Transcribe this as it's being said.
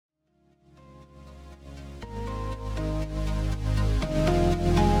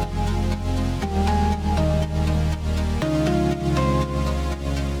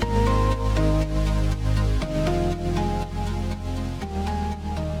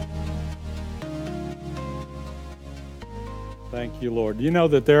Thank you, Lord. You know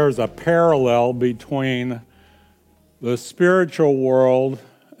that there is a parallel between the spiritual world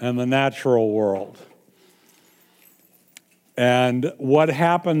and the natural world. And what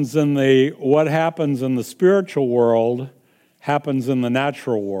happens in the spiritual world happens in the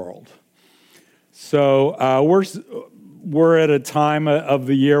natural world. So we're at a time of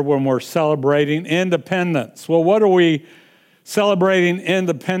the year when we're celebrating independence. Well, what are we celebrating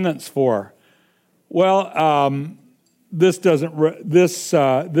independence for? Well, this isn't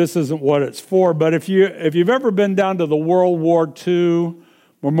what it's for. But if you've ever been down to the World War II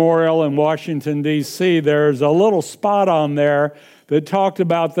Memorial in Washington, D.C., there's a little spot on there that talked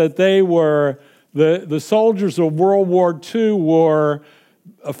about that they were the soldiers of World War II were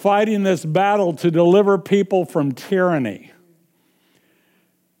fighting this battle to deliver people from tyranny.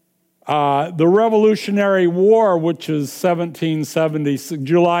 The Revolutionary War, which is July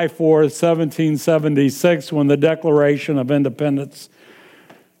 4th, 1776, when the Declaration of Independence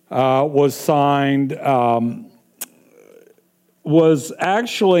was signed, was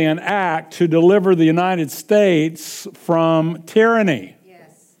actually an act to deliver the United States from tyranny.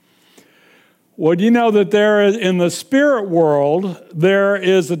 Yes. Well, do you know that in the spirit world, there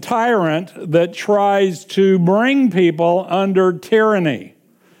is a tyrant that tries to bring people under tyranny.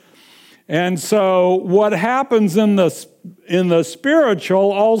 And so what happens in the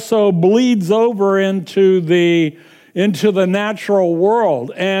spiritual also bleeds over into the natural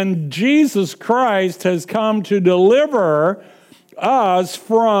world. And Jesus Christ has come to deliver us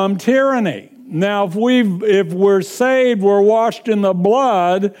from tyranny. Now, if we're saved, we're washed in the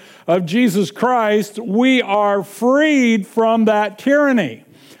blood of Jesus Christ, we are freed from that tyranny.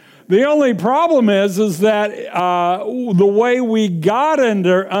 The only problem is that the way we got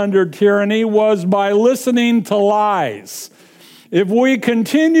under tyranny was by listening to lies. If we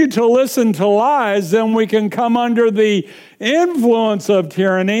continue to listen to lies, then we can come under the influence of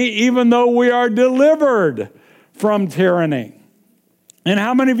tyranny, even though we are delivered from tyranny. And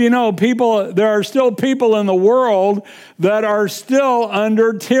how many of you know there are still people in the world that are still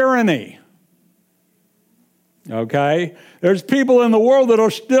under tyranny? Okay? There's people in the world that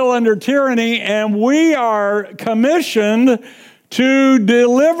are still under tyranny, and we are commissioned to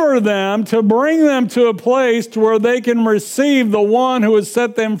deliver them, to bring them to a place to where they can receive the one who has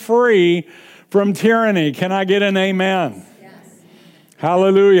set them free from tyranny. Can I get an amen? Yes.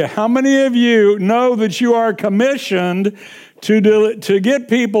 Hallelujah. How many of you know that you are commissioned to get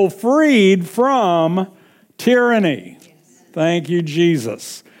people freed from tyranny? Yes. Thank you,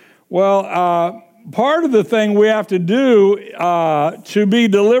 Jesus. Well, part of the thing we have to do to be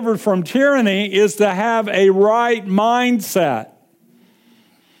delivered from tyranny is to have a right mindset.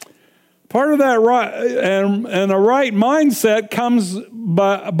 Part of that and a right mindset comes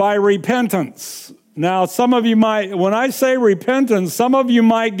by repentance. Now, some of you when I say repentance, some of you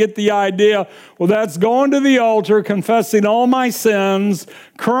might get the idea, well, that's going to the altar, confessing all my sins,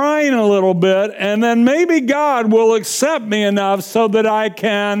 crying a little bit, and then maybe God will accept me enough so that I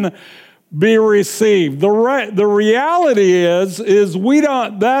can be received. The reality is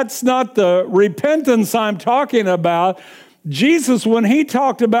that's not the repentance I'm talking about. Jesus, when he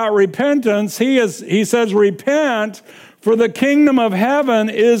talked about repentance, he says, repent, for the kingdom of heaven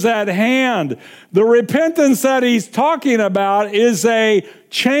is at hand. The repentance that he's talking about is a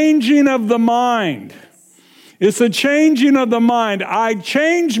changing of the mind. It's a changing of the mind. I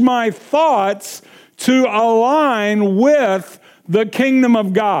change my thoughts to align with the kingdom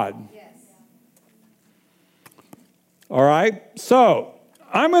of God. All right, so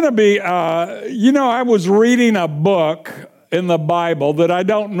I'm going to be, I was reading a book in the Bible that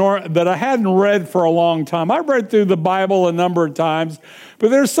I hadn't read for a long time. I've read through the Bible a number of times,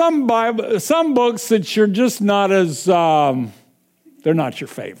 but there's some books that you're just not as, they're not your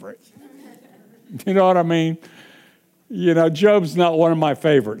favorite. You know what I mean? Job's not one of my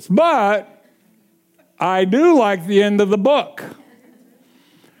favorites, but I do like the end of the book.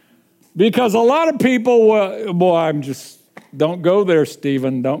 Because a lot of people, don't go there,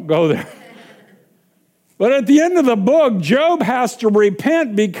 Stephen, don't go there. But at the end of the book, Job has to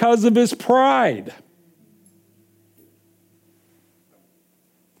repent because of his pride.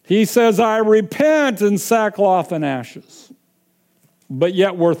 He says, I repent in sackcloth and ashes. But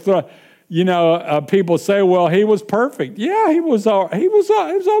yet people say, well, he was perfect. Yeah, he was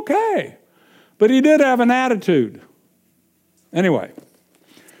okay. But he did have an attitude. Anyway.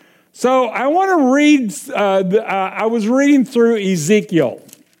 So I want to read, I was reading through Ezekiel,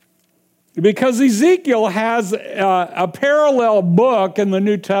 because Ezekiel has a parallel book in the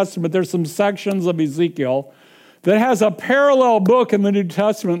New Testament. There's some sections of Ezekiel that has a parallel book in the New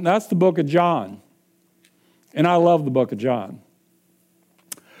Testament, and that's the book of John. And I love the book of John.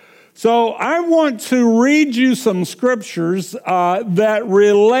 So I want to read you some scriptures that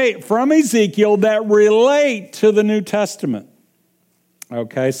relate, from Ezekiel, that relate to the New Testament.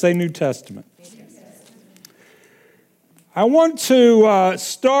 Okay, say New Testament. I want to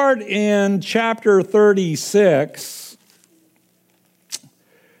start in chapter 36.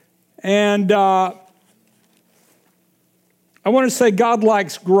 And I want to say God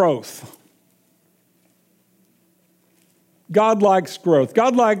likes growth. God likes growth.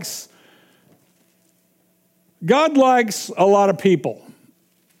 God likes a lot of people.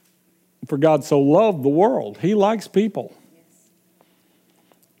 For God so loved the world, He likes people.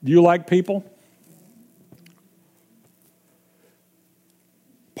 Do you like people?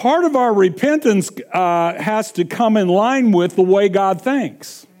 Part of our repentance has to come in line with the way God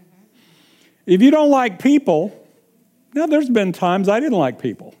thinks. If you don't like people, now there's been times I didn't like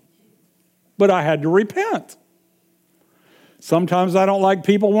people, but I had to repent. Sometimes I don't like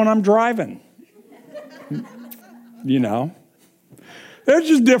people when I'm driving. You know, there's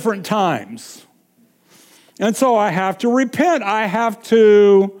just different times. And so I have to repent. I have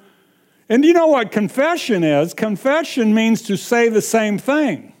to, and you know what confession is? Confession means to say the same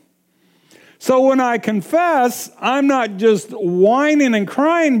thing. So when I confess, I'm not just whining and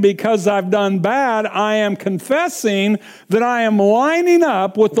crying because I've done bad. I am confessing that I am lining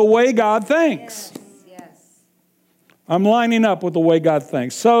up with the way God thinks. Yes. I'm lining up with the way God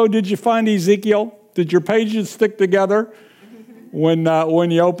thinks. So did you find Ezekiel? Did your pages stick together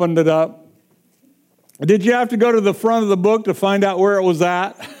when you opened it up? Did you have to go to the front of the book to find out where it was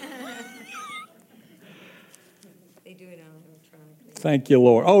at? They do it electronically. Thank you,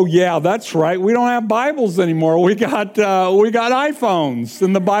 Lord. Oh, yeah, that's right. We don't have Bibles anymore. We got iPhones,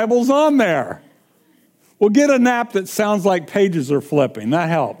 and the Bible's on there. We'll get an app that sounds like pages are flipping. That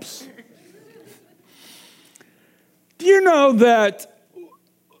helps. Do you know that?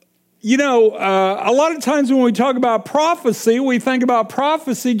 A lot of times when we talk about prophecy, we think about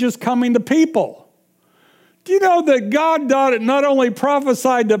prophecy just coming to people. Do you know that God not only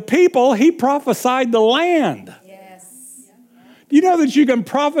prophesied to people, He prophesied to land? Yes. Do you know that you can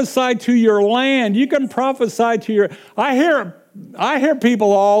prophesy to your land? You can prophesy to your... I hear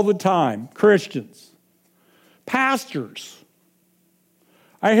people all the time, Christians, pastors.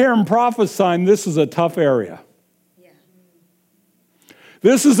 I hear them prophesying, this is a tough area.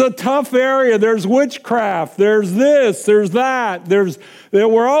 This is a tough area. There's witchcraft. There's this. There's that.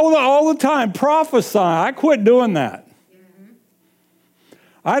 We're all the time prophesying. I quit doing that. Mm-hmm.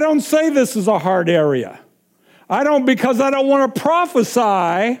 I don't say this is a hard area. Because I don't want to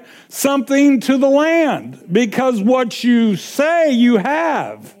prophesy something to the land. Because what you say, you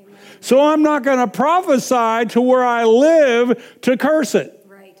have. Amen. So I'm not going to prophesy to where I live to curse it.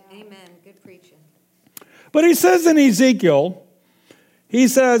 Right. Amen. Good preaching. But he says in Ezekiel... He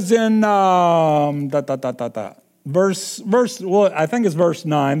says in verse. Well, I think it's verse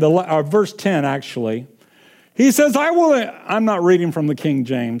 9, verse 10 actually. He says, I'm not reading from the King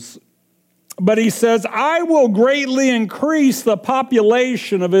James, but he says, I will greatly increase the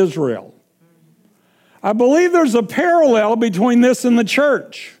population of Israel. I believe there's a parallel between this and the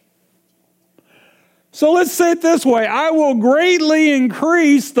church. So let's say it this way. I will greatly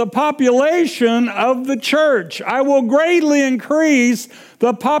increase the population of the church. I will greatly increase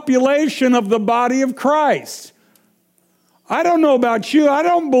the population of the body of Christ. I don't know about you. I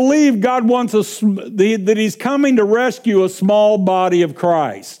don't believe God wants that He's coming to rescue a small body of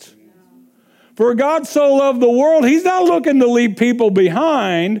Christ. For God so loved the world, He's not looking to leave people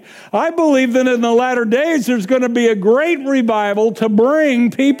behind. I believe that in the latter days, there's going to be a great revival to bring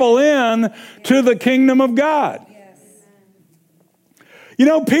people in to the kingdom of God. You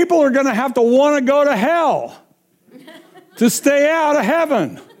know, people are going to have to want to go to hell to stay out of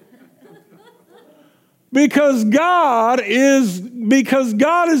heaven. Because God is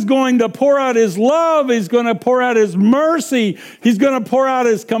going to pour out His love, He's going to pour out His mercy, He's going to pour out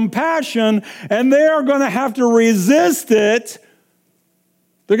His compassion, and they are going to have to resist it.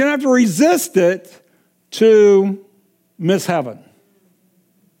 They're going to have to resist it to miss heaven.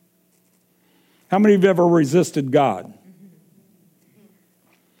 How many of you have ever resisted God?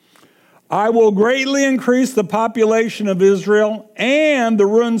 I will greatly increase the population of Israel, and the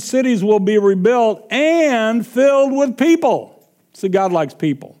ruined cities will be rebuilt and filled with people. See, God likes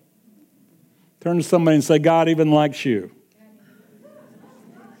people. Turn to somebody and say, God even likes you.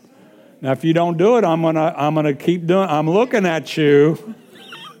 Now, if you don't do it, I'm gonna keep doing. I'm looking at you.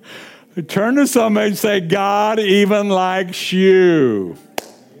 Turn to somebody and say, God even likes you.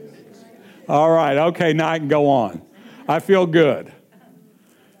 All right, okay, now I can go on. I feel good.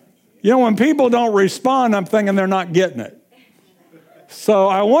 You know, when people don't respond, I'm thinking they're not getting it. So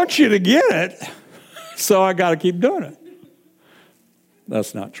I want you to get it, so I got to keep doing it.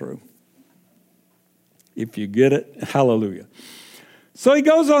 That's not true. If you get it, hallelujah. So he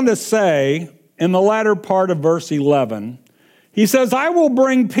goes on to say, in the latter part of verse 11, he says, I will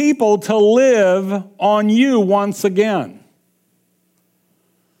bring people to live on you once again.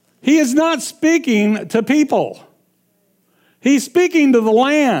 He is not speaking to people. He's speaking to the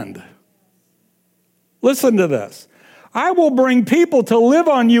land. Listen to this. I will bring people to live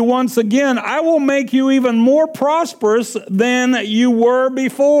on you once again. I will make you even more prosperous than you were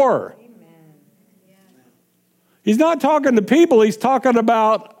before. Amen. Yeah. He's not talking to people. He's talking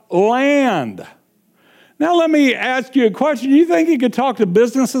about land. Now let me ask you a question. You think he could talk to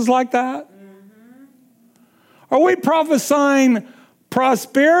businesses like that? Mm-hmm. Are we prophesying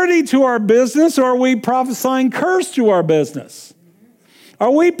prosperity to our business, or are we prophesying curse to our business? Are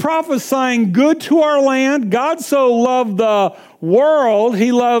we prophesying good to our land? God so loved the world,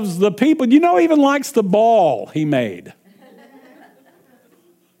 he loves the people. You know, he even likes the ball he made.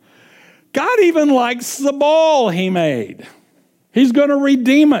 God even likes the ball he made. He's going to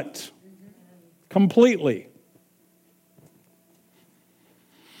redeem it completely.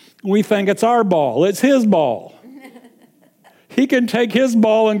 We think it's our ball. It's his ball. He can take his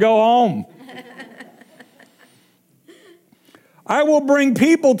ball and go home. I will bring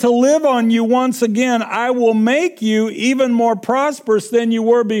people to live on you once again. I will make you even more prosperous than you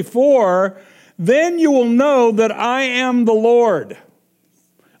were before. Then you will know that I am the Lord.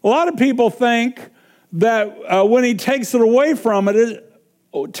 A lot of people think that when he takes it away from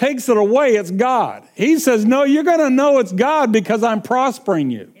takes it away, it's God. He says, no, you're going to know it's God because I'm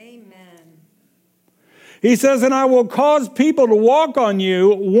prospering you. Amen. He says, and I will cause people to walk on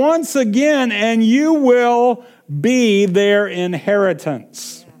you once again, and you will be their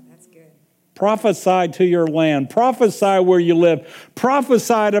inheritance. Yeah, that's good. Prophesy to your land. Prophesy where you live.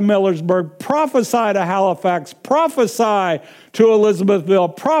 Prophesy to Millersburg. Prophesy to Halifax. Prophesy to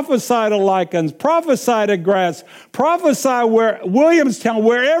Elizabethville. Prophesy to Lycans. Prophesy to Grass. Prophesy where Williamstown,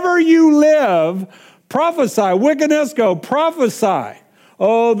 wherever you live. Prophesy. Wiccanesco. Prophesy.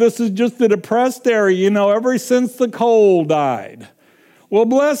 Oh, this is just a depressed area, you know, ever since the coal died. Well,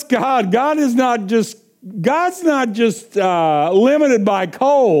 bless God. God's not just limited by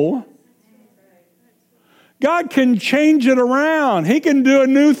coal. God can change it around. He can do a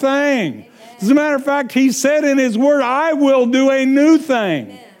new thing. As a matter of fact, he said in his word, I will do a new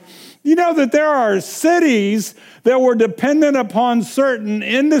thing. You know that there are cities that were dependent upon certain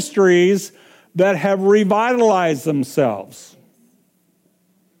industries that have revitalized themselves.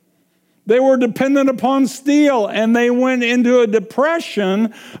 They were dependent upon steel, and they went into a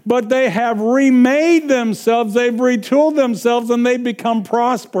depression, but they have remade themselves, they've retooled themselves, and they've become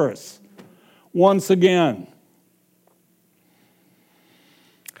prosperous once again.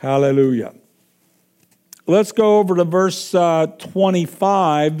 Hallelujah. Let's go over to verse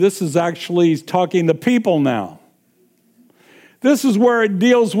 25. This is actually, he's talking to people now. This is where it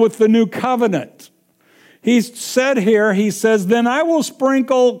deals with the new covenant. He's said here, he says, then I will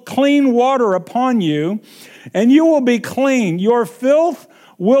sprinkle clean water upon you, and you will be clean. Your filth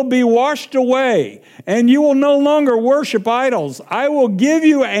will be washed away, and you will no longer worship idols. I will give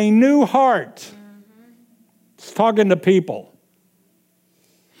you a new heart. It's talking to people.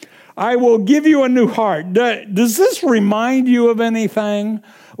 I will give you a new heart. Does this remind you of anything?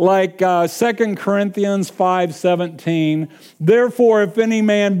 Like 2 Corinthians 5:17, therefore, if any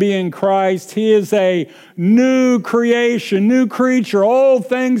man be in Christ, he is a new creation, new creature. Old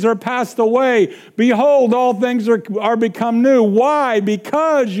things are passed away. Behold, all things are become new. Why?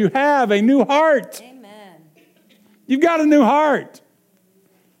 Because you have a new heart. Amen. You've got a new heart.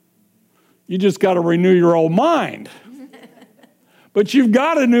 You just got to renew your old mind. But you've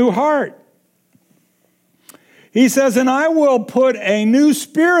got a new heart. He says, and I will put a new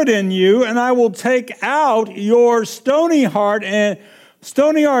spirit in you, and I will take out your stony heart of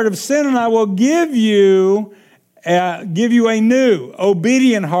sin, and I will give you a new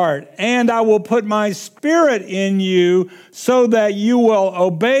obedient heart, and I will put my spirit in you so that you will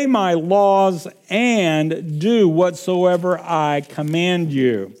obey my laws and do whatsoever I command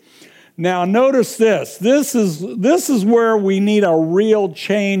you. Now, notice this. This is where we need a real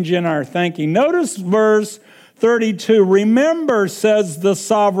change in our thinking. Notice verse 32, remember, says the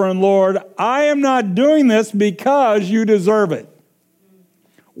sovereign Lord, I am not doing this because you deserve it.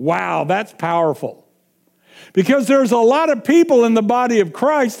 Wow, that's powerful. Because there's a lot of people in the body of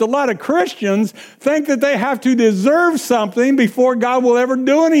Christ, a lot of Christians, think that they have to deserve something before God will ever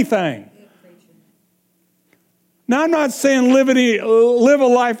do anything. Now, I'm not saying live a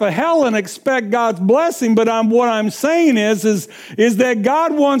life of hell and expect God's blessing, but what I'm saying is that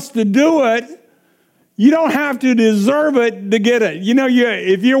God wants to do it. You don't have to deserve it to get it. You know,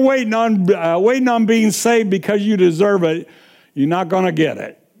 if you're waiting on being saved because you deserve it, you're not going to get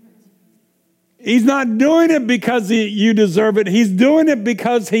it. He's not doing it because you deserve it. He's doing it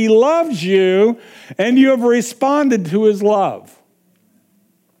because he loves you, and you have responded to his love.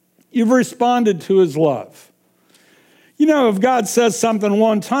 You've responded to his love. You know, if God says something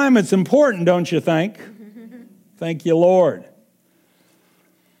one time, it's important, don't you think? Thank you, Lord.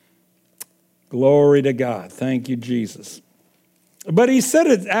 Glory to God. Thank you, Jesus. But he said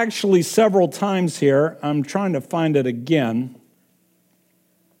it actually several times here. I'm trying to find it again.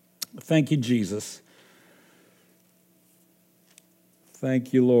 Thank you, Jesus.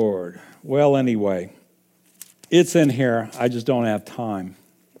 Thank you, Lord. Well, anyway, it's in here. I just don't have time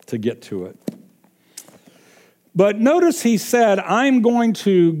to get to it. But notice he said, I'm going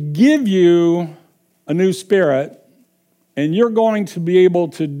to give you a new spirit, and you're going to be able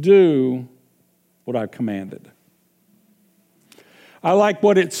to do what I've commanded. I like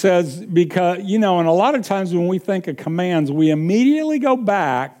what it says because, you know, and a lot of times when we think of commands, we immediately go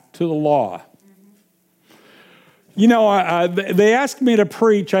back to the law. You know, they ask me to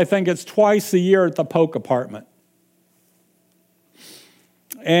preach, I think it's twice a year at the Polk apartment.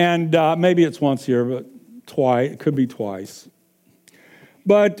 And maybe it's once a year, but twice, it could be twice.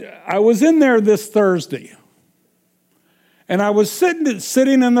 But I was in there this Thursday. And I was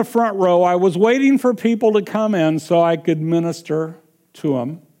sitting in the front row. I was waiting for people to come in so I could minister to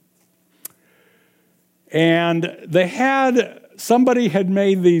them. And somebody had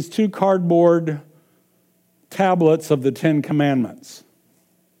made these 2 cardboard tablets of the 10 Commandments.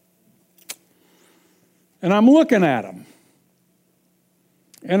 And I'm looking at them.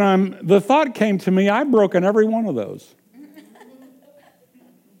 And the thought came to me, I've broken every one of those.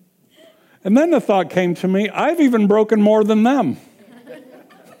 And then the thought came to me, I've even broken more than them.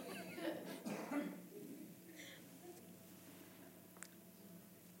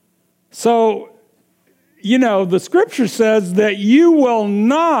 So, you know, the scripture says that you will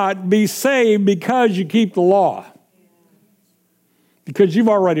not be saved because you keep the law. Because you've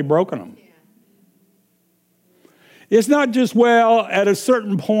already broken them. It's not just, well, at a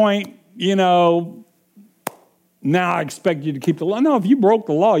certain point, you know, now I expect you to keep the law. No, if you broke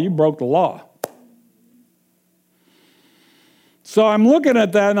the law, you broke the law. So I'm looking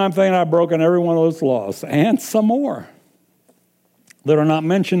at that and I'm thinking I've broken every one of those laws and some more that are not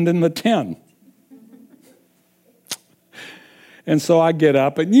mentioned in the 10. And so I get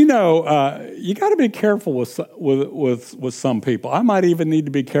up, and you know, you got to be careful with some people. I might even need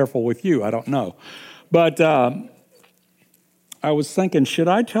to be careful with you. I don't know, but I was thinking, should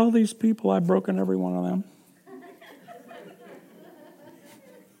I tell these people I've broken every one of them?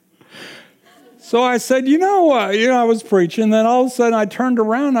 So I said, I was preaching, then all of a sudden I turned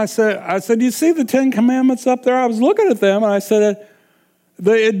around and I said, you see the 10 Commandments up there? I was looking at them and I said,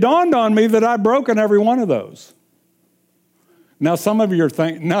 it dawned on me that I've broken every one of those. Now some of you are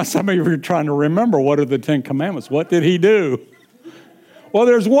trying to remember, what are the 10 Commandments? What did he do? Well,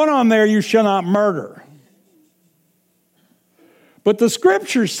 there's one on there, you shall not murder. But the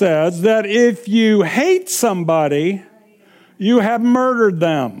scripture says that if you hate somebody, you have murdered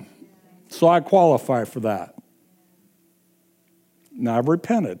them. So I qualify for that. Now I've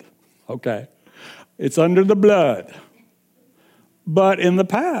repented. Okay. It's under the blood. But in the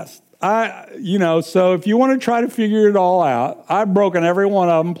past, so if you want to try to figure it all out, I've broken every one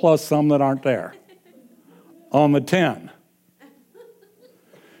of them plus some that aren't there on the 10.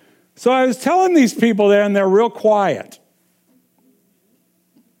 So I was telling these people there, and they're real quiet.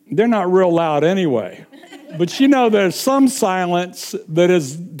 They're not real loud anyway. But you know, there's some silence that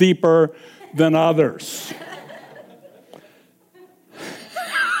is deeper than others.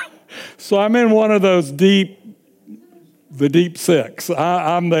 So I'm in one of those the deep 6.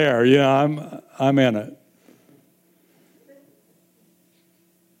 I'm there, I'm in it.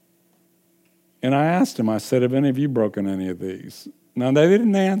 And I asked him, I said, have any of you broken any of these? Now, they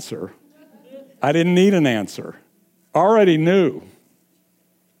didn't answer. I didn't need an answer. Already knew.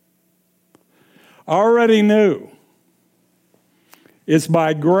 It's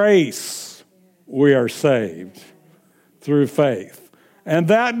by grace we are saved through faith. And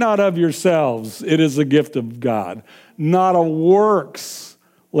that not of yourselves, it is a gift of God. Not of works,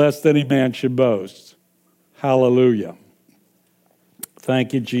 lest any man should boast. Hallelujah.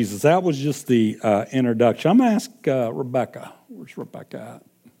 Thank you, Jesus. That was just the introduction. I'm going to ask Rebecca. Where's Rebecca at?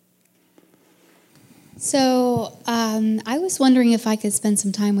 So I was wondering if I could spend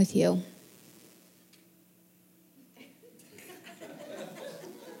some time with you.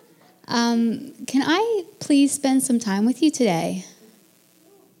 Can I please spend some time with you today?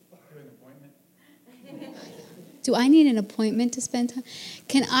 Do I need an appointment to spend time?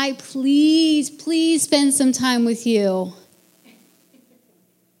 Can I please spend some time with you?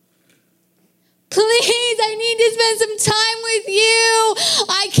 Please, I need to spend some time with you.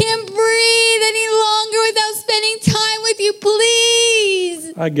 I can't breathe any longer without spending time with you.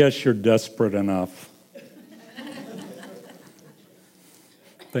 Please. I guess you're desperate enough.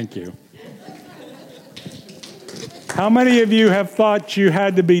 Thank you. How many of you have thought you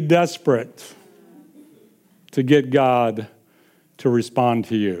had to be desperate to get God to respond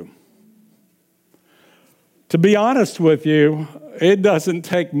to you? To be honest with you, it doesn't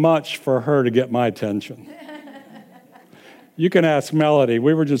take much for her to get my attention. You can ask Melody.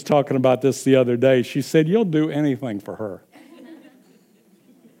 We were just talking about this the other day. She said, you'll do anything for her.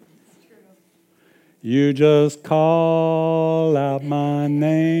 You just call out my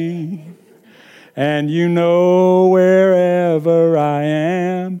name, and you know wherever I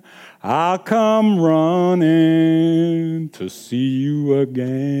am, I'll come running to see you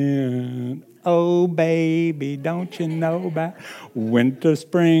again. Oh, baby, don't you know about winter,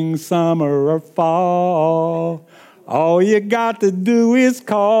 spring, summer, or fall? All you got to do is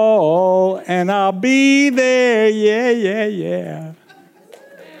call, and I'll be there, yeah.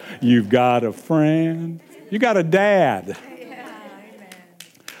 You've got a friend. You got a dad. Yeah, amen.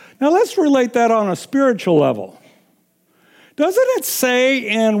 Now let's relate that on a spiritual level. Doesn't it say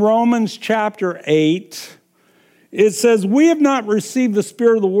in Romans chapter 8, it says, we have not received the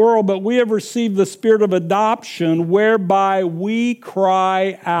spirit of the world, but we have received the spirit of adoption, whereby we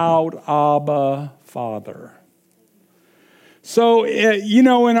cry out, Abba, Father. So, in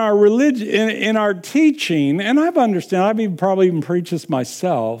our religion, in our teaching, and I've probably even preached this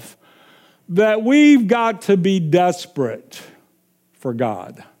myself, that we've got to be desperate for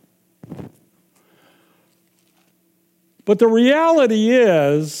God. But the reality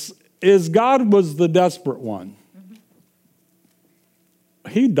is God was the desperate one.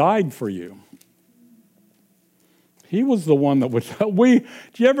 He died for you. He was the one that would. Did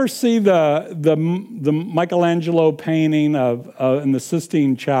you ever see the Michelangelo painting in the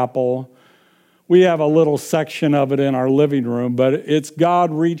Sistine Chapel? We have a little section of it in our living room, but it's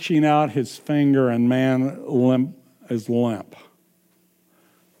God reaching out his finger and man is limp.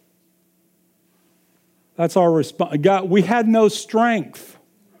 That's our response. God, we had no strength.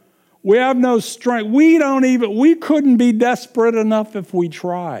 We have no strength. We couldn't be desperate enough if we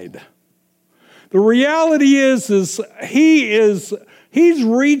tried. The reality is he's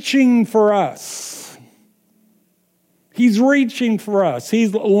reaching for us. He's reaching for us.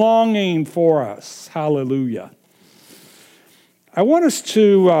 He's longing for us. Hallelujah. I want us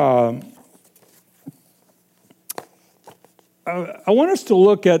to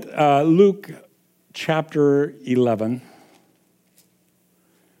look at Luke chapter 11.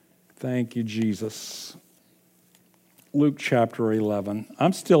 Thank you, Jesus. Luke chapter 11.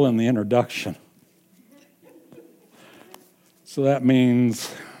 I'm still in the introduction. So that means,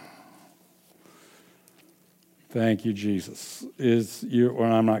 thank you, Jesus,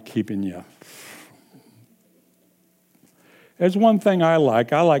 I'm not keeping you. There's one thing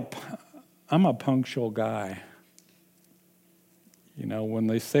I'm a punctual guy. When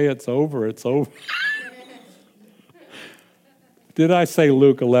they say it's over, it's over. Did I say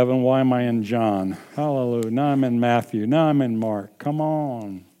Luke 11? Why am I in John? Hallelujah. Now I'm in Matthew. Now I'm in Mark. Come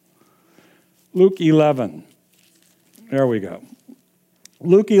on. Luke 11. There we go.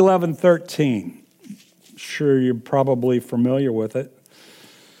 Luke 11:13. Sure, you're probably familiar with it.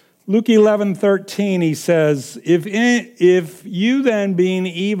 Luke 11:13, he says, if you then, being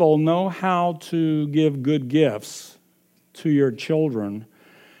evil, know how to give good gifts to your children,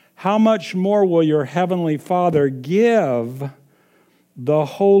 how much more will your heavenly Father give the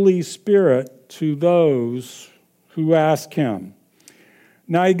Holy Spirit to those who ask him?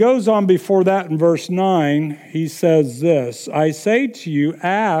 Now he goes on before that in verse 9. He says this, I say to you,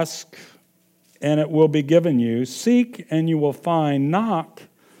 ask and it will be given you. Seek and you will find. Knock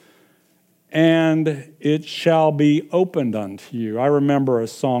and it shall be opened unto you. I remember a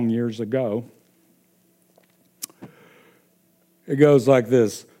song years ago. It goes like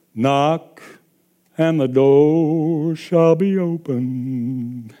this. Knock and the door shall be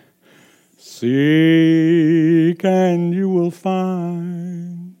opened. Seek and you will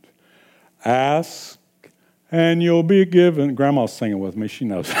find. Ask and you'll be given. Grandma's singing with me. She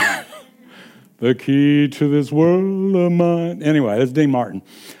knows. The key to this world of mine. Anyway, that's Dean Martin.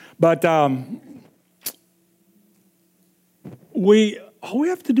 But all we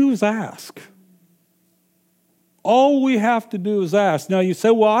have to do is ask. All we have to do is ask. Now you say,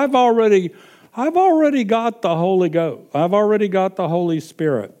 well, I've already got the Holy Ghost. I've already got the Holy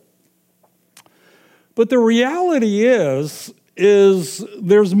Spirit. But the reality is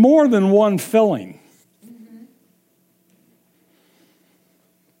there's more than one filling.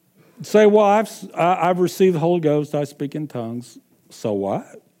 Say, well, I've received the Holy Ghost. I speak in tongues. So what?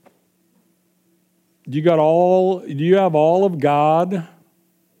 Do you have all of God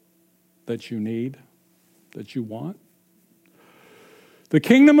that you need, that you want? The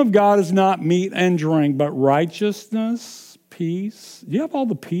kingdom of God is not meat and drink, but righteousness, peace. Do you have all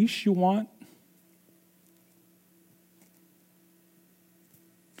the peace you want?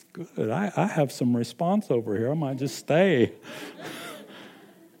 Good. I have some response over here. I might just stay.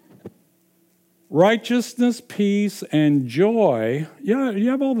 Righteousness, peace, and joy. Yeah, you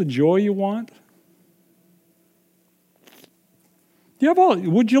have all the joy you want?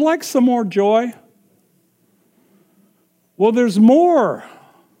 Would you like some more joy? Well, there's more.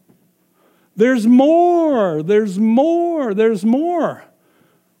 There's more. There's more. There's more.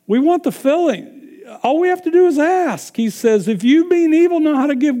 We want the filling. All we have to do is ask. He says, if you being evil know how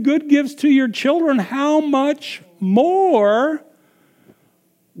to give good gifts to your children, how much more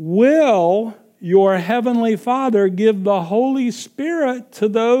will your heavenly Father give the Holy Spirit to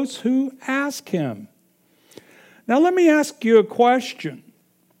those who ask him? Now, let me ask you a question.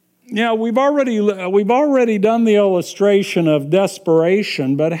 We've already done the illustration of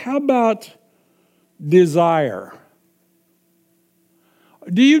desperation, but how about desire?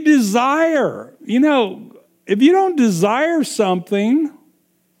 Do you desire? If you don't desire something,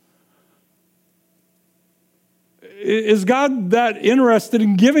 is God that interested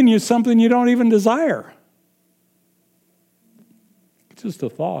in giving you something you don't even desire? It's just a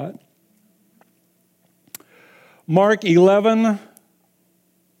thought. Mark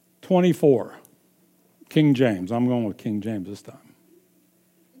 11:24, King James. I'm going with King James this time.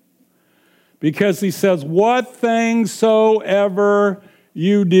 Because he says, what things soever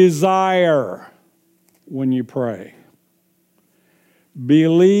you desire when you pray,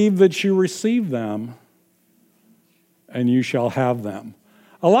 believe that you receive them, and you shall have them.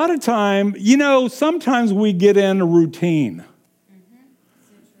 A lot of time, sometimes we get in a routine.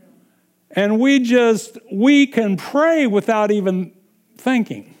 And we can pray without even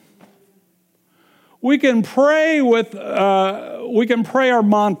thinking. We can pray our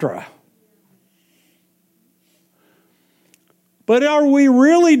mantra. But are we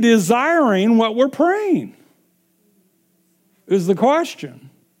really desiring what we're praying? Is the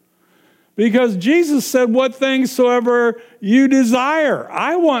question. Because Jesus said, what things soever you desire.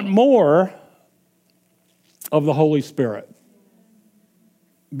 I want more of the Holy Spirit.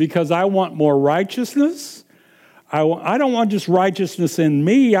 Because I want more righteousness. I don't want just righteousness in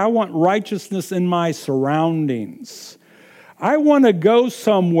me. I want righteousness in my surroundings. I want to go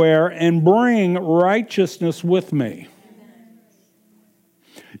somewhere and bring righteousness with me.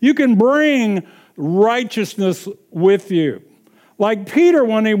 You can bring righteousness with you. Like Peter,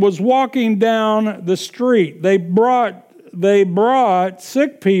 when he was walking down the street, they brought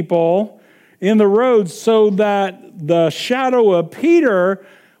sick people in the roads so that the shadow of Peter,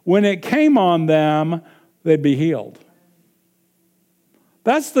 when it came on them, they'd be healed.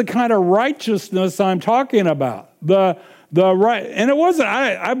 That's the kind of righteousness I'm talking about. And it wasn't.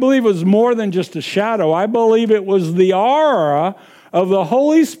 I believe it was more than just a shadow. I believe it was the aura of the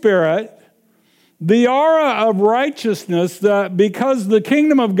Holy Spirit, the aura of righteousness, that because the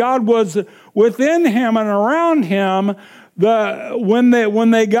kingdom of God was within him and around him,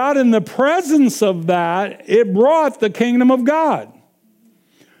 when they got in the presence of that, it brought the kingdom of God.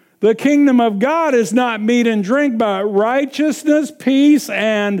 The kingdom of God is not meat and drink, but righteousness, peace,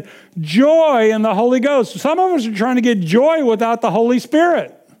 and joy in the Holy Ghost. Some of us are trying to get joy without the Holy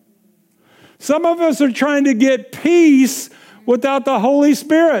Spirit. Some of us are trying to get peace without the Holy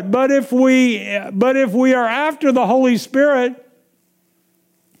Spirit. But if we are after the Holy Spirit,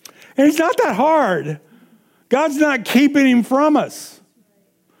 and it's not that hard. God's not keeping him from us.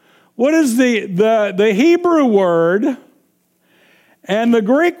 What is the Hebrew word and the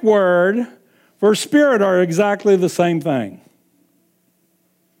Greek word for spirit are exactly the same thing.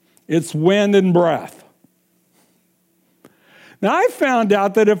 It's wind and breath. Now, I found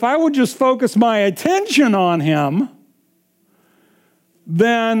out that if I would just focus my attention on him,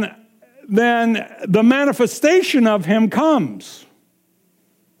 then the manifestation of him comes.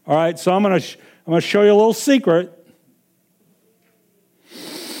 All right, so I'm going to show you a little secret.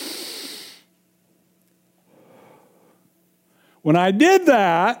 When I did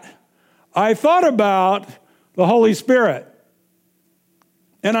that, I thought about the Holy Spirit.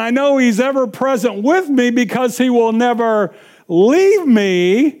 And I know he's ever present with me because he will never leave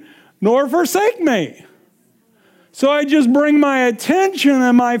me nor forsake me. So I just bring my attention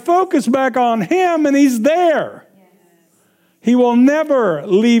and my focus back on him, and he's there. He will never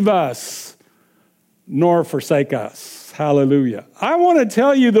leave us nor forsake us. Hallelujah. I want to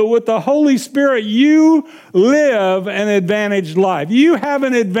tell you that with the Holy Spirit, you live an advantaged life. You have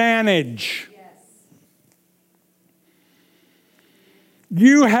an advantage.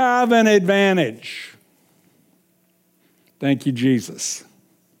 You have an advantage. Thank you, Jesus.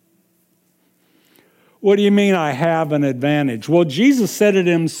 What do you mean I have an advantage? Well, Jesus said it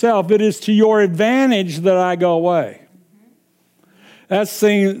himself. It is to your advantage that I go away. That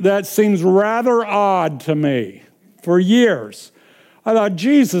seems rather odd to me. For years, I thought,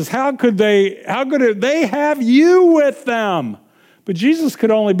 Jesus, how could they have you with them? But Jesus could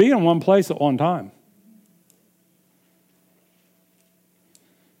only be in one place at one time.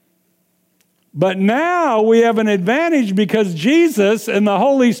 But now we have an advantage because Jesus and the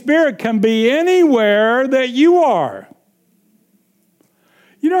Holy Spirit can be anywhere that you are.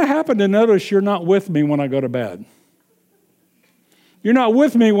 You know, I happen to notice you're not with me when I go to bed. You're not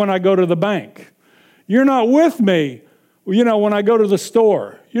with me when I go to the bank. You're not with me, when I go to the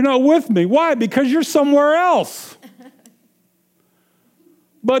store. You're not with me. Why? Because you're somewhere else.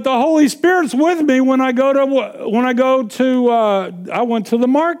 But the Holy Spirit's with me when I went to the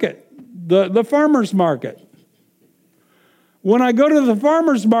market. The farmer's market. When I go to the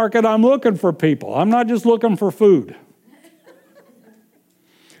farmer's market, I'm looking for people. I'm not just looking for food.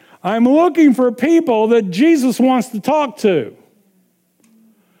 I'm looking for people that Jesus wants to talk to.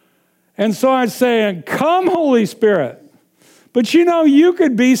 And so I'm saying, come, Holy Spirit. But you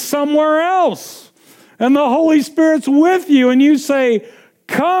could be somewhere else. And the Holy Spirit's with you. And you say,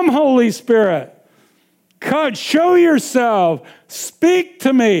 come, Holy Spirit. Come, show yourself. Speak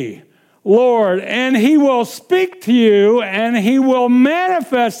to me, Lord. And he will speak to you and he will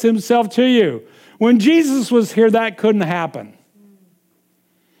manifest himself to you. When Jesus was here, that couldn't happen.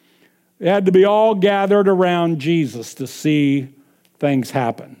 It had to be all gathered around Jesus to see things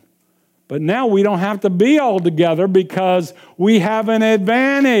happen. But now we don't have to be all together because we have an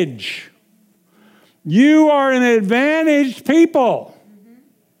advantage. You are an advantaged people.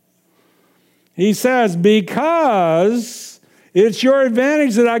 He says, because it's your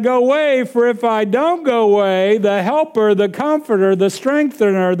advantage that I go away, for if I don't go away, the helper, the comforter, the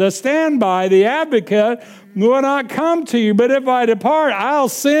strengthener, the standby, the advocate will not come to you. But if I depart, I'll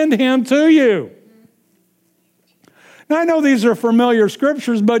send him to you. Now, I know these are familiar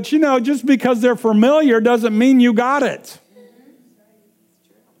scriptures, but just because they're familiar doesn't mean you got it.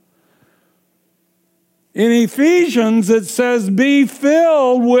 In Ephesians, it says, be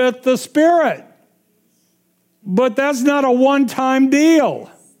filled with the Spirit. But that's not a one-time deal.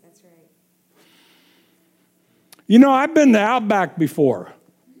 That's right. I've been to Outback before,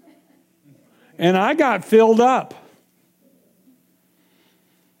 and I got filled up.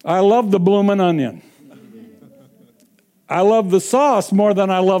 I love the bloomin' onion. I love the sauce more than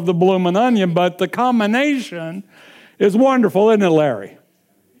I love the bloomin' onion, but the combination is wonderful, isn't it, Larry?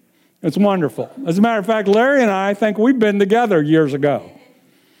 It's wonderful. As a matter of fact, Larry and I think we've been together years ago.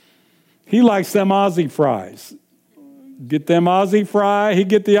 He likes them Aussie fries. Get them Aussie fry. He'd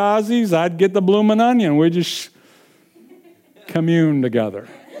get the Aussies. I'd get the bloomin' onion. We just commune together.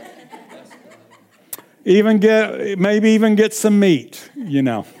 Maybe even get some meat,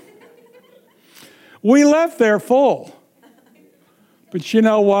 We left there full. But you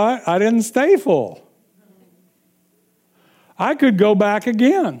know what? I didn't stay full. I could go back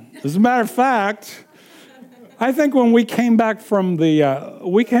again. As a matter of fact, I think when we came back from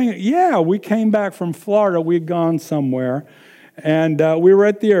we came back from Florida. We'd gone somewhere, and we were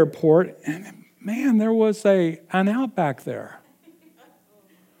at the airport, and man, there was an Outback there.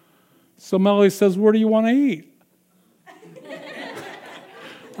 So Melody says, "Where do you want to eat?"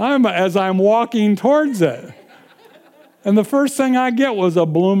 As I'm walking towards it, and the first thing I get was a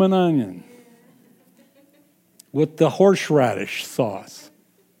bloomin' onion with the horseradish sauce.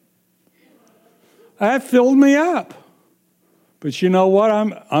 That filled me up. But you know what?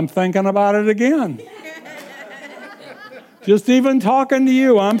 I'm thinking about it again. Just even talking to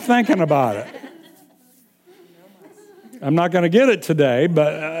you, I'm thinking about it. I'm not going to get it today,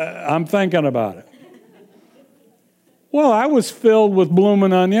 but I'm thinking about it. Well, I was filled with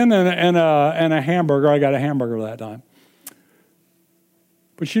bloomin' onion and a hamburger. I got a hamburger that time.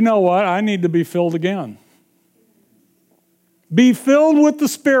 But you know what? I need to be filled again. Be filled with the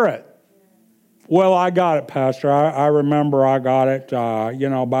Spirit. Well, I got it, Pastor. I remember I got it,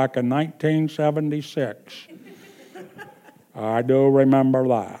 back in 1976. I do remember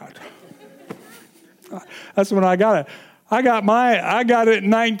that. That's when I got it. I got it in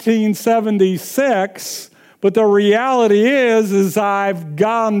 1976, but the reality is I've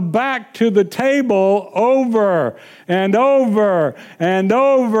gone back to the table over and over and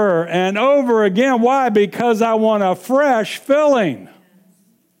over and over again. Why? Because I want a fresh filling.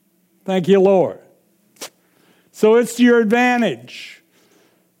 Thank you, Lord. So it's to your advantage.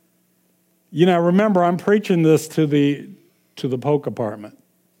 Remember, I'm preaching this to the Polk apartment.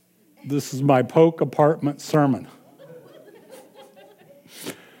 This is my Polk apartment sermon.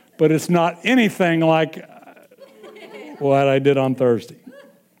 But it's not anything like what I did on Thursday.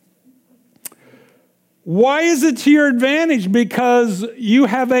 Why is it to your advantage? Because you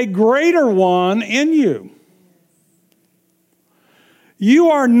have a greater one in you. You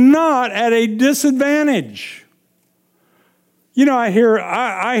are not at a disadvantage.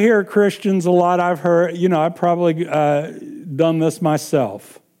 I hear Christians a lot. I've probably done this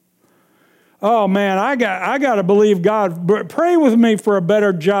myself. Oh man, I got to believe God. Pray with me for a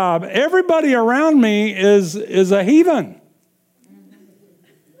better job. Everybody around me is a heathen.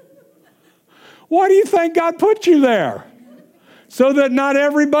 Why do you think God put you there? So that not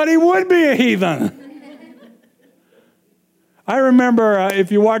everybody would be a heathen. I remember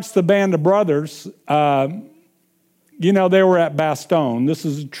if you watch the Band of Brothers, they were at Bastogne. This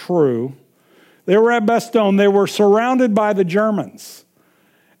is true. They were at Bastogne. They were surrounded by the Germans.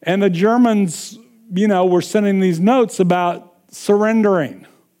 And the Germans, were sending these notes about surrendering.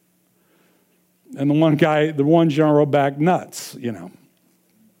 And the one general wrote back, nuts,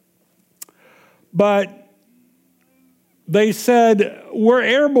 But they said, we're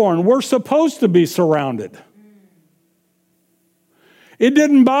airborne. We're supposed to be surrounded. It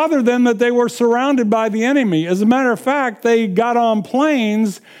didn't bother them that they were surrounded by the enemy. As a matter of fact, they got on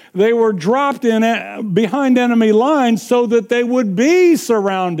planes. They were dropped in behind enemy lines so that they would be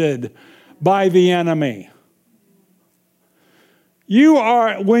surrounded by the enemy.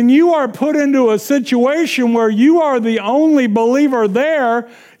 When you are put into a situation where you are the only believer there,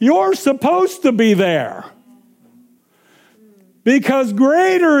 you're supposed to be there. Because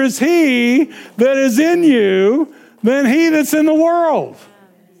greater is he that is in you than he that's in the world.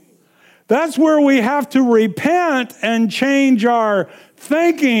 That's where we have to repent and change our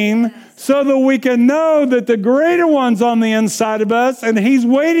thinking so that we can know that the greater one's on the inside of us and he's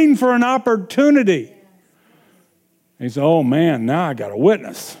waiting for an opportunity. He said, oh man, now I got a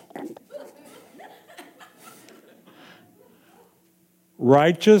witness.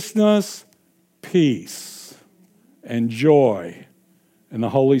 Righteousness, peace, and joy in the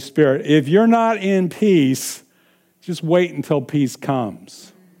Holy Spirit. If you're not in peace, just wait until peace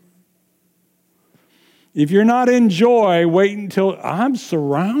comes. If you're not in joy, wait until I'm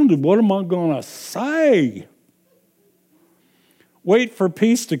surrounded. What am I going to say? Wait for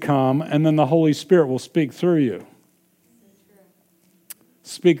peace to come, and then the Holy Spirit will speak through you.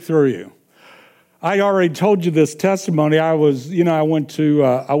 Speak through you. I already told you this testimony. I went to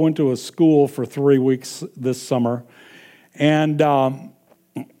a school for 3 weeks this summer, and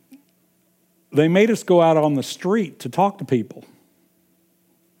they made us go out on the street to talk to people.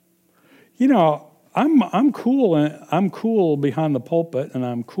 I'm cool. I'm cool behind the pulpit, and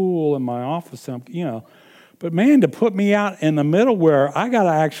I'm cool in my office. But man, to put me out in the middle where I got to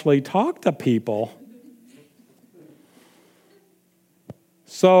actually talk to people.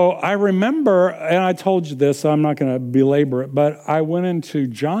 So I remember, and I told you this, so I'm not going to belabor it, but I went into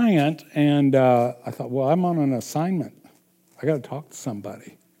Giant, and I thought, well, I'm on an assignment. I got to talk to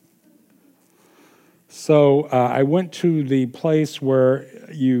somebody. So I went to the place where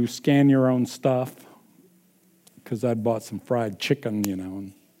you scan your own stuff, because I'd bought some fried chicken,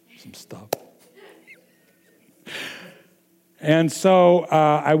 and some stuff. And so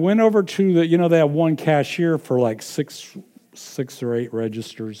I went over to they have one cashier for like six or eight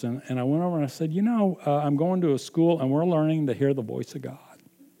registers. And I went over and I said, I'm going to a school and we're learning to hear the voice of God.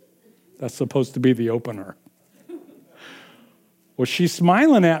 That's supposed to be the opener. Well, she's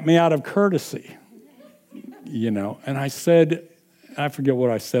smiling at me out of courtesy, and I said, I forget what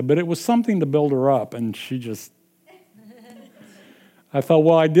I said, but it was something to build her up. And she just, I thought,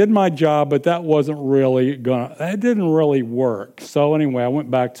 well, I did my job, but that didn't really work. So anyway, I went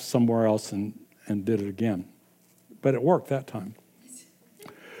back to somewhere else and did it again. But it worked that time.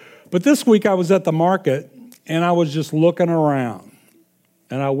 But this week I was at the market and I was just looking around.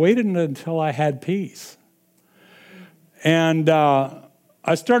 And I waited until I had peace. And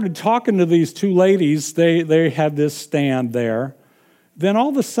I started talking to these two ladies. They had this stand there. Then all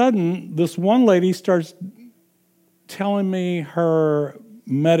of a sudden, this one lady starts telling me her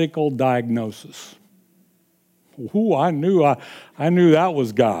medical diagnosis. Ooh, I knew that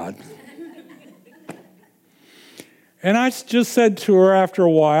was God. And I just said to her after a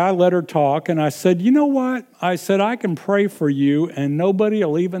while, I let her talk, and I said, you know what? I said, I can pray for you, and nobody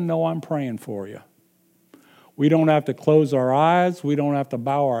will even know I'm praying for you. We don't have to close our eyes. We don't have to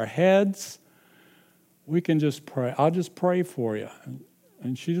bow our heads. We can just pray. I'll just pray for you.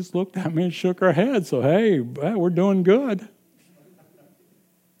 And she just looked at me and shook her head. So, hey, we're doing good.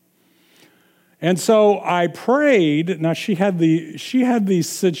 And so I prayed. Now she had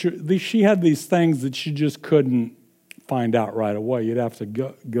these things that she just couldn't find out right away. You'd have to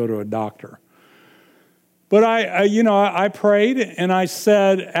go to a doctor. But I prayed, and I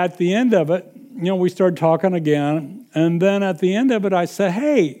said at the end of it, we started talking again, and then at the end of it, I said,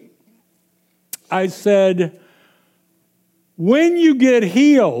 hey, when you get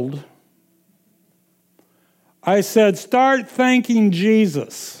healed, I said, start thanking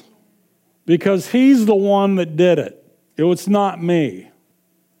Jesus, because he's the one that did it. It was not me.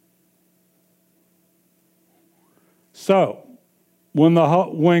 So,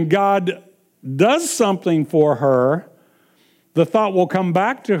 when God does something for her, the thought will come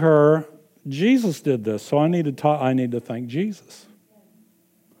back to her, Jesus did this, so I need to thank Jesus.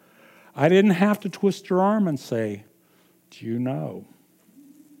 I didn't have to twist her arm and say, do you know?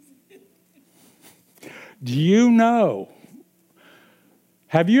 Do you know?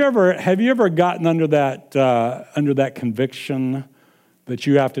 Have you ever gotten under that conviction that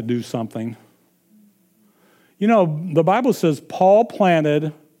you have to do something? The Bible says Paul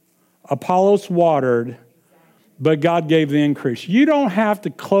planted, Apollos watered, but God gave the increase. You don't have to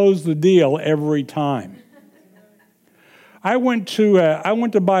close the deal every time. I went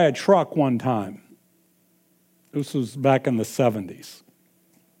to buy a truck one time. This was back in the 70s.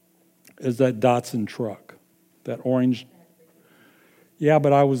 Is that Datsun truck, that orange? Yeah,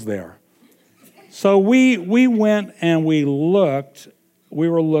 but I was there. So we went and we looked. We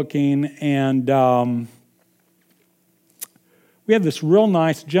were looking, and we had this real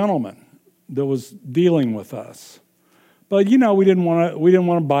nice gentleman that was dealing with us. But we didn't want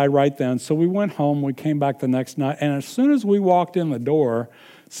to buy right then. So we went home, we came back the next night, and as soon as we walked in the door,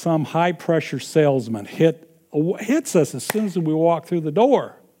 some high pressure salesman hits us as soon as we walk through the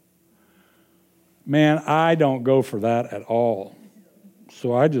door. Man, I don't go for that at all.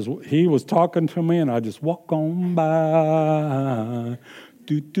 So he was talking to me, and I just walk on by,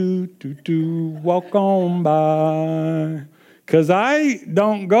 walk on by. Because I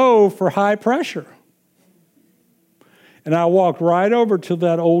don't go for high pressure. And I walked right over to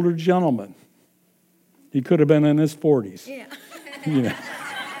that older gentleman. He could have been in his 40s. Yeah.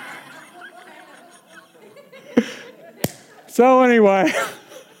 So anyway.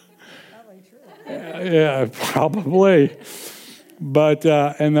 Probably true. Yeah, probably. But,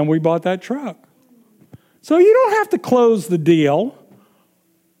 and then we bought that truck. So you don't have to close the deal.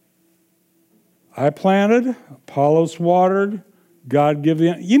 I planted, Apollos watered, God give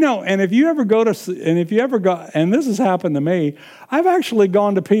the, and if you ever go, and this has happened to me, I've actually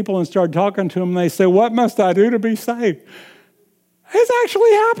gone to people and started talking to them, and they say, what must I do to be saved? It's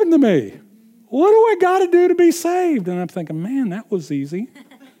actually happened to me. What do I got to do to be saved? And I'm thinking, man, that was easy.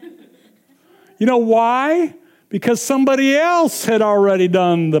 You know why? Because somebody else had already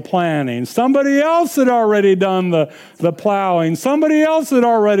done the planting. Somebody else had already done the plowing. Somebody else had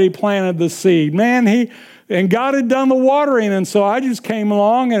already planted the seed. Man, and God had done the watering. And so I just came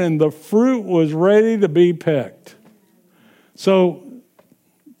along, and the fruit was ready to be picked. So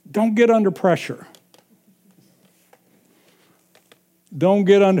don't get under pressure. Don't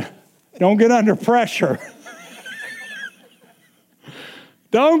get under pressure.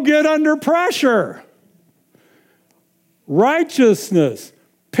 Don't get under pressure. Righteousness,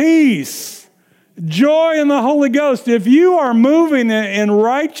 peace, joy in the Holy Ghost. If you are moving in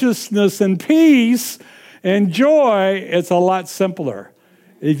righteousness and peace and joy, it's a lot simpler.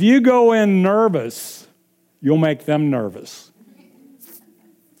 If you go in nervous, you'll make them nervous.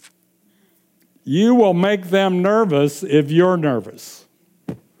 You will make them nervous if you're nervous.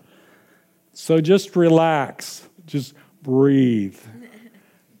 So just relax. Just breathe.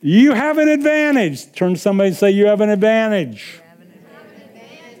 You have an advantage. Turn to somebody and say, you have an advantage.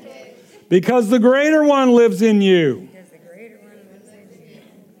 Because the greater one lives in you.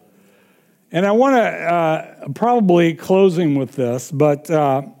 And I want to, probably closing with this, but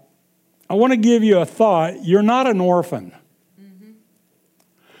I want to give you a thought. You're not an orphan. Mm-hmm.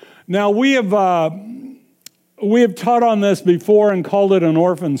 Now, we have taught on this before and called it an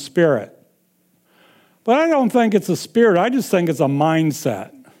orphan spirit. But I don't think it's a spirit. I just think it's a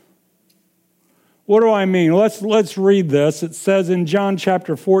mindset. What do I mean? Let's read this. It says in John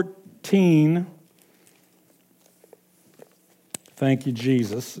chapter 14, Thank you,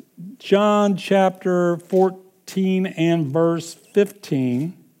 Jesus. John chapter 14 and verse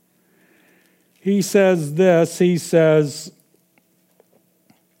 15. He says this, he says,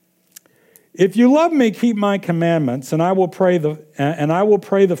 if you love me, keep my commandments, and I will pray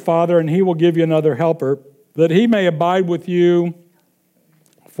the Father, and he will give you another helper, that he may abide with you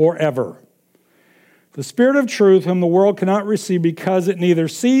forever. The Spirit of truth, whom the world cannot receive because it neither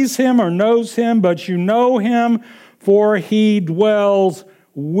sees him or knows him, but you know him, for he dwells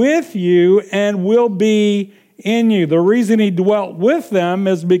with you and will be in you. The reason he dwelt with them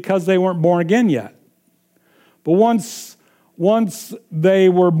is because they weren't born again yet. But once they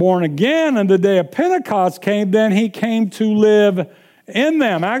were born again and the day of Pentecost came, then he came to live in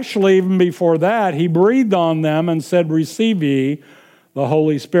them. Actually, even before that, he breathed on them and said, receive ye the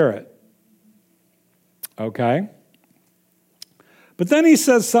Holy Spirit. Okay? But then he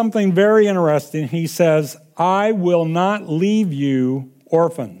says something very interesting. He says, I will not leave you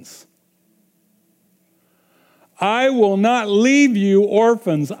orphans. I will not leave you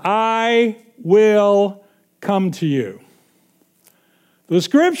orphans. I will come to you. The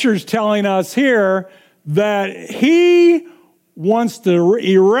Scripture's telling us here that he wants to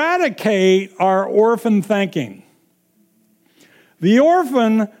eradicate our orphan thinking. The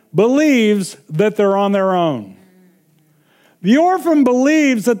orphan believes that they're on their own. The orphan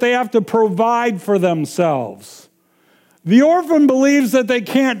believes that they have to provide for themselves. The orphan believes that they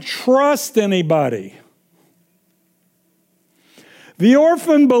can't trust anybody. The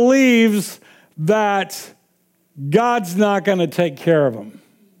orphan believes that God's not going to take care of them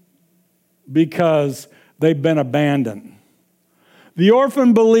because they've been abandoned. The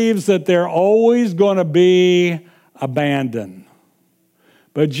orphan believes that they're always going to be abandoned.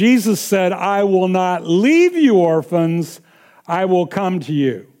 But Jesus said, I will not leave you orphans, I will come to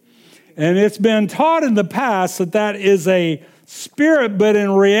you. And it's been taught in the past that that is a spirit, but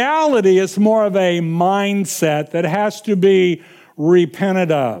in reality, it's more of a mindset that has to be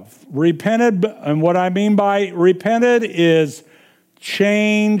repented of. Repented, and what I mean by repented is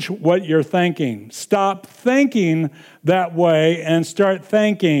change what you're thinking. Stop thinking that way and start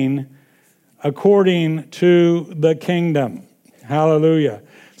thinking according to the kingdom. Hallelujah.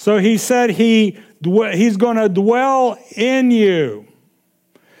 So he said he's going to dwell in you.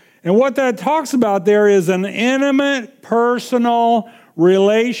 And what that talks about there is an intimate, personal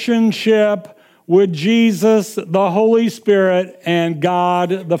relationship with Jesus, the Holy Spirit, and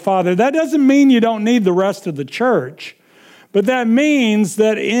God the Father. That doesn't mean you don't need the rest of the church, but that means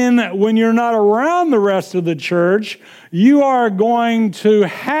that when you're not around the rest of the church, you are going to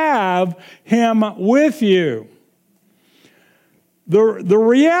have him with you. The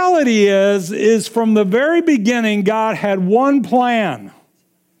reality is from the very beginning, God had one plan,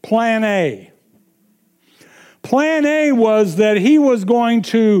 Plan A. Plan A was that he was going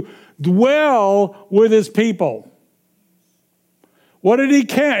to dwell with his people. What did he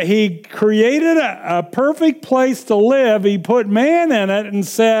care? He created a perfect place to live. He put man in it and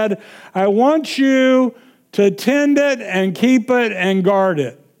said, I want you to tend it and keep it and guard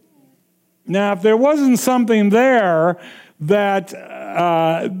it. Now, if there wasn't something there that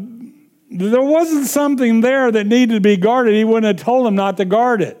needed to be guarded, he wouldn't have told him not to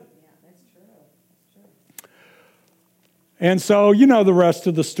guard it. And so, you know the rest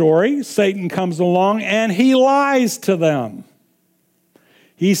of the story. Satan comes along and he lies to them.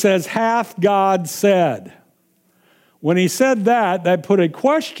 He says, hath God said? When he said that put a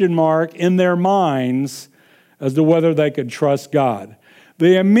question mark in their minds as to whether they could trust God.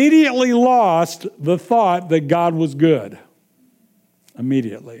 They immediately lost the thought that God was good.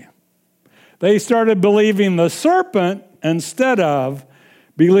 Immediately. They started believing the serpent instead of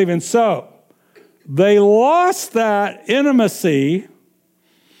believing so. They lost that intimacy,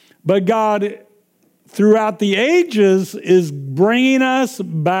 but God, throughout the ages, is bringing us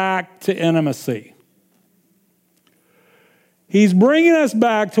back to intimacy. He's bringing us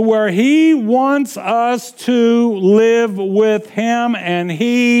back to where he wants us to live with him, and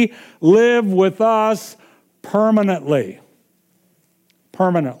he live with us permanently.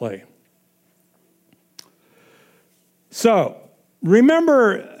 Permanently. So,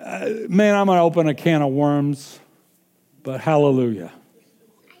 remember, man, I'm going to open a can of worms, but hallelujah.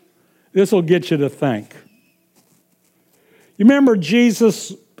 This will get you to think. You remember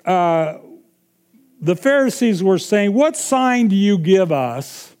Jesus, the Pharisees were saying, what sign do you give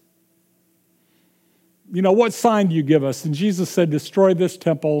us? You know, what sign do you give us? And Jesus said, destroy this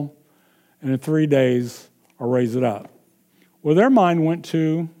temple, and in 3 days I'll raise it up. Well, their mind went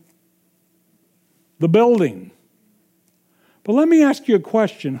to the building. But let me ask you a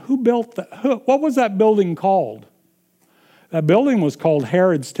question. Who built that? What was that building called? That building was called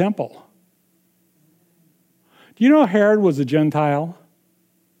Herod's Temple. Do you know Herod was a Gentile?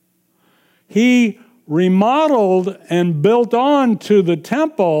 He remodeled and built on to the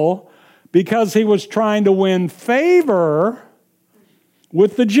temple because he was trying to win favor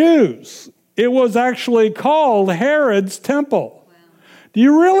with the Jews. It was actually called Herod's Temple. Wow. Do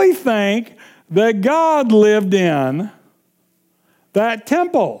you really think that God lived in that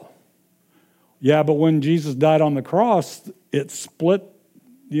temple? Yeah, but when Jesus died on the cross, it split,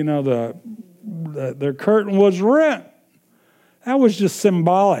 the curtain was rent. That was just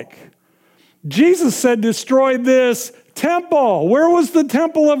symbolic. Jesus said, destroy this temple. Where was the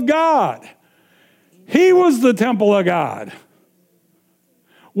temple of God? He was the temple of God.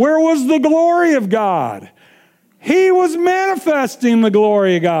 Where was the glory of God? He was manifesting the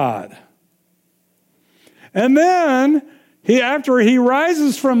glory of God. And then, after he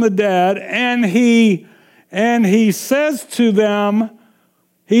rises from the dead, and he says to them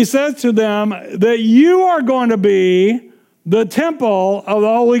that you are going to be the temple of the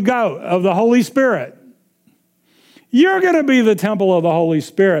Holy Ghost, of the Holy Spirit. You're going to be the temple of the Holy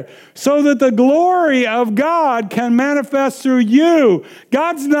Spirit so that the glory of God can manifest through you.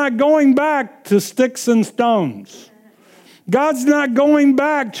 God's not going back to sticks and stones. God's not going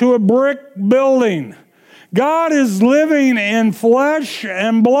back to a brick building. God is living in flesh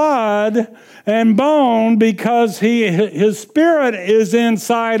and blood and bone because His Spirit is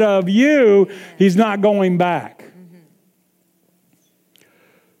inside of you. He's not going back.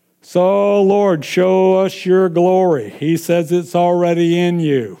 So, Lord, show us your glory. He says it's already in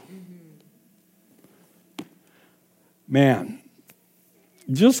you. Man,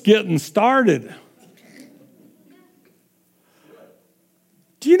 just getting started.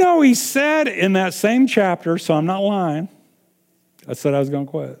 Do you know he said in that same chapter, so I'm not lying. I said I was going to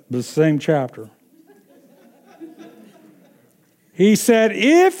quit. The same chapter. He said,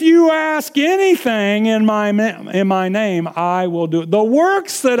 if you ask anything in my name, I will do it. The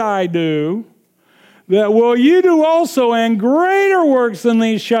works that I do, that will you do also, and greater works than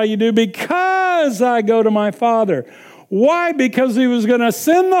these shall you do, because I go to my Father. Why? Because he was going to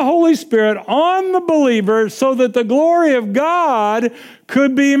send the Holy Spirit on the believer so that the glory of God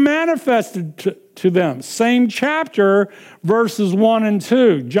could be manifested to them. Same chapter, verses 1 and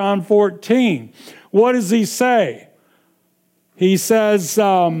 2, John 14. What does he say? He says,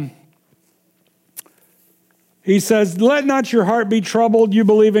 let not your heart be troubled. You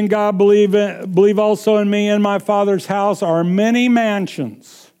believe in God, believe also in me. In my Father's house are many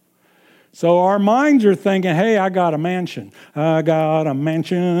mansions. So our minds are thinking, hey, I got a mansion. I got a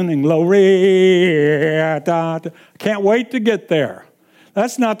mansion in glory. Can't wait to get there.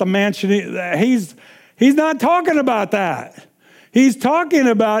 That's not the mansion. He's not talking about that. He's talking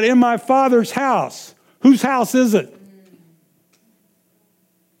about in my Father's house. Whose house is it?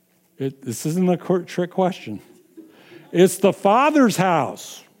 This isn't a trick question. It's the Father's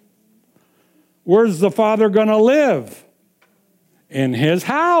house. Where's the Father going to live? In his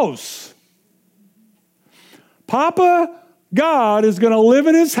house. Papa God is going to live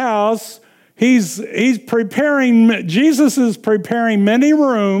in his house. Jesus is preparing many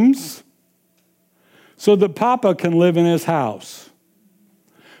rooms so that Papa can live in his house.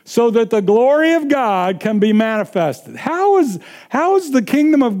 So that the glory of God can be manifested. How is the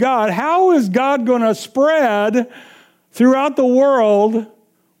kingdom of God, how is God going to spread throughout the world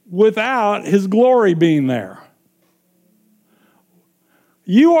without his glory being there?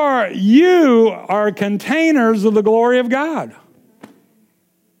 You are containers of the glory of God.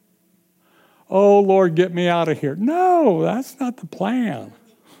 Oh, Lord, get me out of here. No, that's not the plan.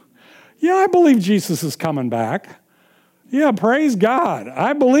 Yeah, I believe Jesus is coming back. Yeah, praise God.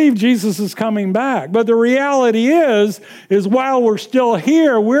 I believe Jesus is coming back. But the reality is while we're still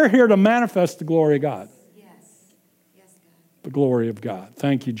here, we're here to manifest the glory of God. Yes. Yes, God. The glory of God.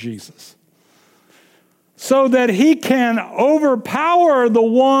 Thank you, Jesus. So that he can overpower the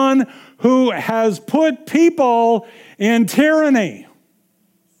one who has put people in tyranny.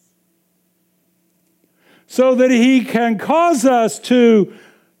 So that he can cause us to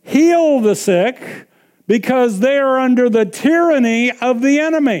heal the sick, because they are under the tyranny of the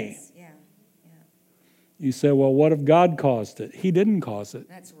enemy. Yeah. You say, well, what if God caused it? He didn't cause it.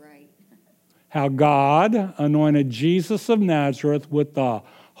 That's right. How God anointed Jesus of Nazareth with the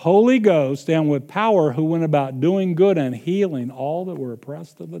Holy Ghost and with power, who went about doing good and healing all that were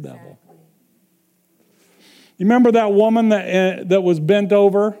oppressed of the devil. Exactly. You remember that woman that was bent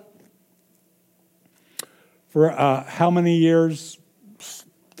over for how many years?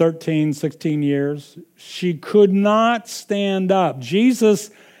 13, 16 years. She could not stand up.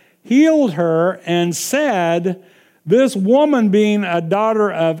 Jesus healed her and said This woman being a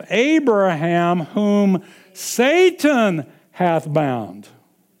daughter of Abraham, whom Satan hath bound.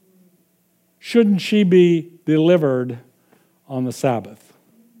 Shouldn't she be delivered on the Sabbath?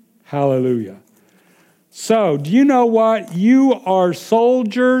 Hallelujah. So, do you know what? You are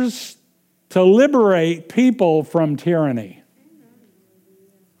soldiers to liberate people from tyranny.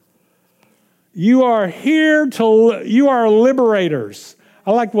 You are here you are liberators.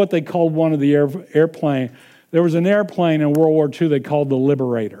 I like what they called one of the airplane. There was an airplane in World War II they called the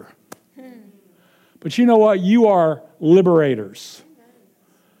Liberator. But you know what? You are liberators.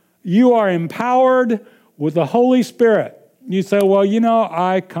 You are empowered with the Holy Spirit. You say, well,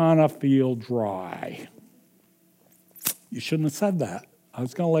 I kind of feel dry. You shouldn't have said that. I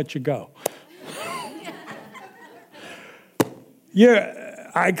was going to let you go. Yeah,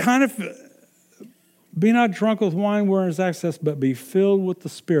 I kind of, be not drunk with wine wherein is excess, but be filled with the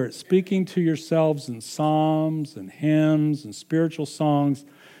Spirit, speaking to yourselves in psalms and hymns and spiritual songs,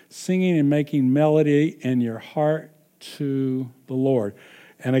 singing and making melody in your heart to the Lord.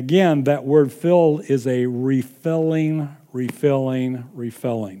 And again, that word filled is a refilling.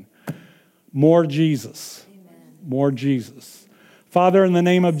 More Jesus. Amen. More Jesus. Father, in the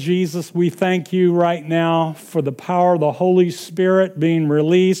name of Jesus, we thank you right now for the power of the Holy Spirit being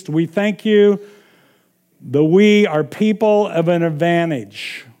released. We thank you that we are people of an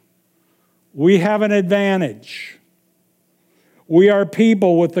advantage. We have an advantage. We are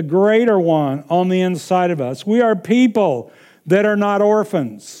people with the greater one on the inside of us. We are people that are not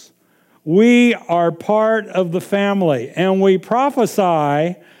orphans. We are part of the family, and we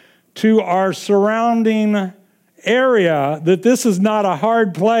prophesy to our surrounding area that this is not a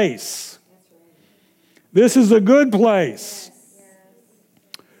hard place. This is a good place.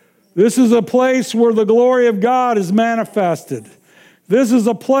 This is a place where the glory of God is manifested. This is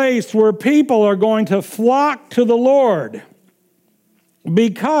a place where people are going to flock to the Lord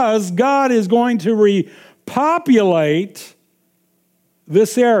because God is going to repopulate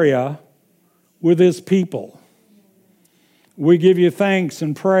this area with his people. We give you thanks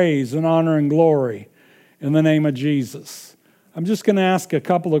and praise and honor and glory in the name of Jesus. I'm just going to ask a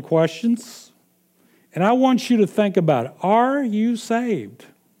couple of questions, and I want you to think about it. Are you saved?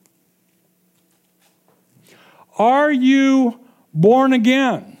 Are you born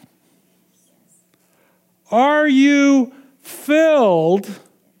again? Are you filled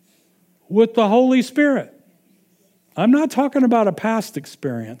with the Holy Spirit? I'm not talking about a past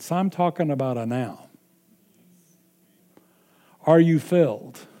experience. I'm talking about a now. Are you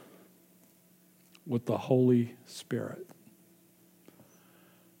filled with the Holy Spirit?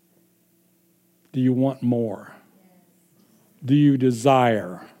 Do you want more? Do you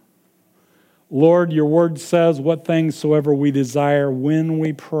desire? Lord, your word says, what things soever we desire when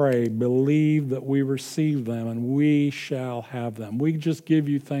we pray, believe that we receive them and we shall have them. We just give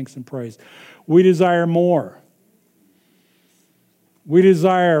you thanks and praise. We desire more. We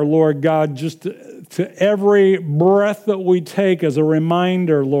desire, Lord God, just to every breath that we take as a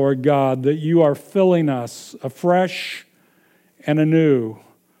reminder, Lord God, that you are filling us afresh and anew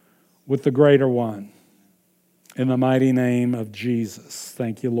with the greater one. In the mighty name of Jesus.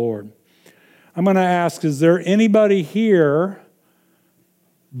 Thank you, Lord. I'm going to ask, is there anybody here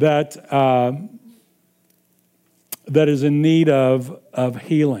that is in need of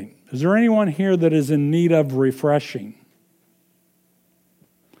healing? Is there anyone here that is in need of refreshing?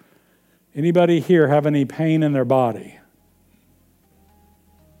 Anybody here have any pain in their body?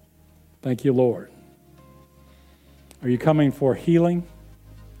 Thank you, Lord. Are you coming for healing?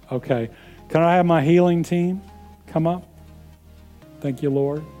 Okay. Can I have my healing team come up? Thank you,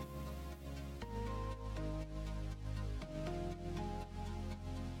 Lord.